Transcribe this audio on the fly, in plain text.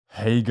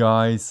Hey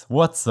guys,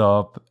 what's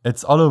up?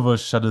 It's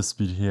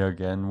olivershutterspeed here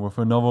again with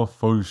another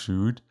photo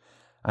shoot.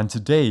 And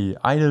today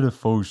I did a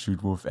photo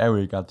shoot with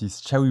Eric at these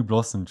cherry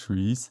blossom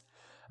trees.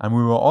 And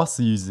we were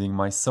also using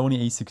my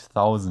Sony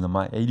a6000 and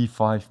my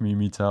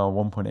 85mm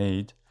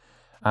 1.8.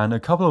 And a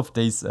couple of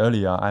days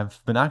earlier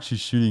I've been actually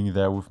shooting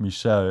there with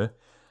Michelle.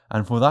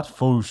 And for that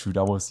photo shoot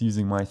I was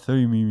using my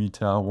 30mm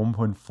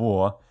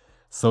 1.4.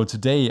 So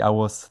today I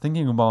was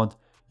thinking about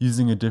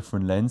using a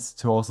different lens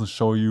to also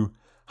show you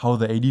how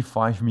the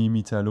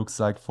 85mm looks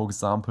like, for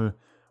example,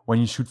 when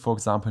you shoot, for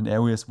example, in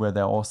areas where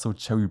there are also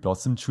cherry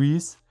blossom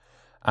trees.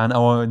 And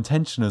our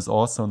intention is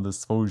also on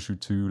this photo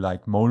shoot to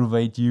like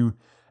motivate you,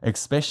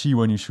 especially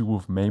when you shoot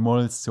with male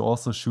models, to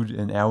also shoot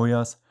in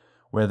areas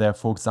where there are,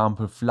 for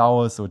example,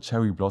 flowers or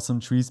cherry blossom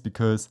trees,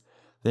 because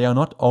they are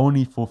not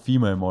only for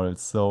female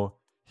models. So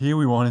here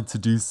we wanted to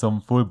do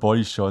some full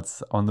body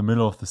shots on the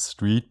middle of the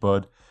street,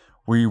 but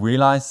we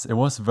realized it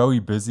was very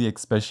busy,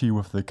 especially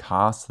with the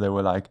cars. They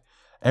were like,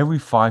 every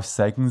 5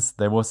 seconds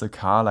there was a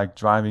car like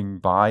driving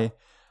by,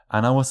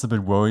 and I was a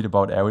bit worried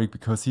about Eric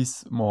because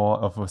he's more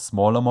of a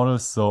smaller model.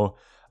 So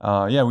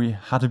yeah, we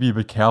had to be a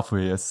bit careful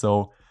here.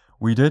 So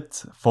we did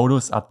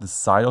photos at the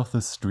side of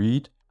the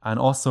street, and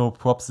also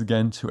props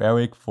again to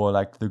Eric for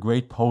like the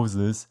great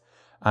poses.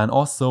 And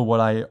also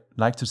what I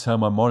like to tell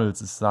my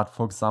models is that,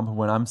 for example,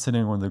 when I'm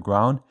sitting on the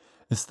ground,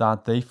 is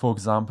that they, for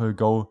example,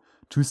 go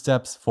 2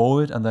 steps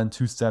forward and then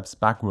 2 steps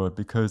backward,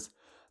 because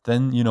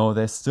then, you know,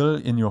 they're still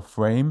in your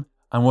frame.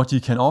 And what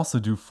you can also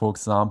do, for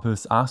example,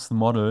 is ask the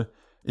model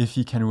if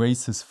he can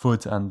raise his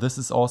foot. And this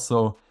is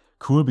also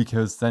cool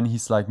because then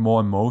he's like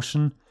more in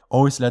motion.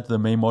 Always let the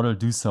main model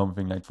do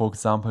something. Like, for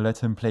example, let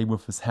him play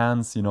with his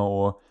hands, you know,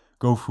 or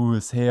go through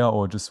his hair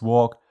or just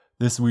walk.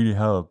 This really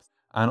helps.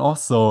 And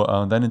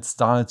also then it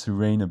started to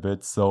rain a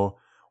bit. So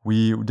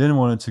we didn't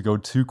want it to go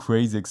too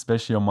crazy,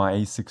 especially on my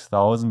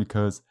a6000,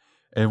 because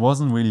it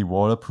wasn't really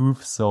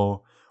waterproof.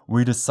 So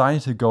we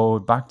decided to go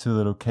back to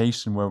the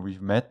location where we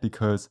met,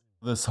 because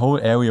this whole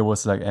area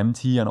was like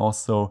empty. And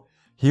also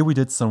here we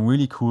did some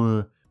really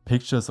cool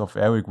pictures of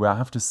Eric, where I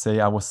have to say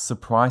I was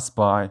surprised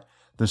by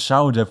the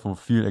shadow depth of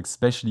field,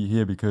 especially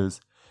here,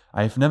 because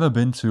I've never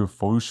been to a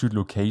photo shoot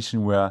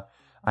location where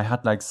I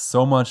had like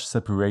so much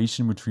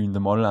separation between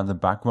the model and the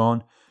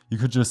background. You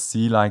could just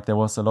see like there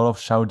was a lot of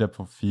shadow depth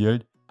of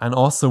field. And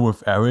also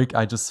with Eric,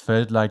 I just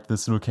felt like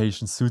this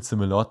location suits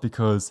him a lot,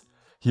 because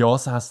he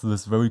also has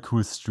this very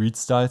cool street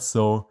style.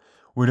 So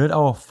we did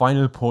our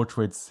final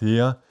portraits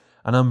here.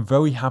 And I'm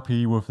very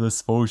happy with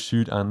this photo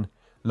shoot, and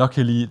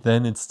luckily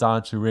then it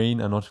started to rain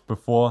and not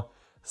before.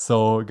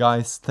 So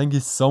guys, thank you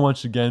so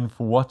much again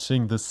for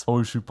watching this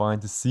photo shoot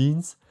behind the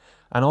scenes.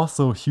 And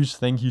also a huge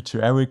thank you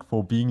to Eric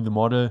for being the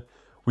model.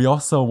 We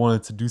also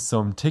wanted to do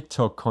some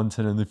TikTok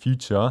content in the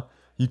future.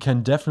 You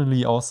can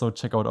definitely also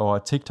check out our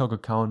TikTok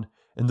account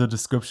in the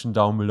description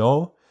down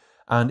below.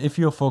 And if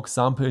you're, for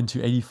example, into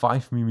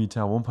 85mm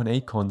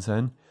 1.8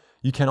 content,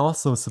 you can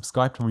also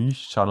subscribe to my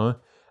YouTube channel.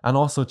 And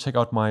also check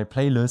out my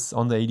playlist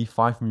on the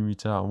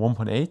 85mm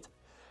 1.8.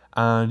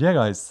 And yeah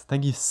guys,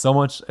 thank you so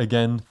much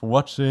again for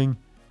watching.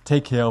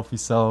 Take care of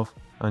yourself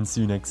and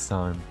see you next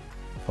time.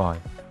 Bye.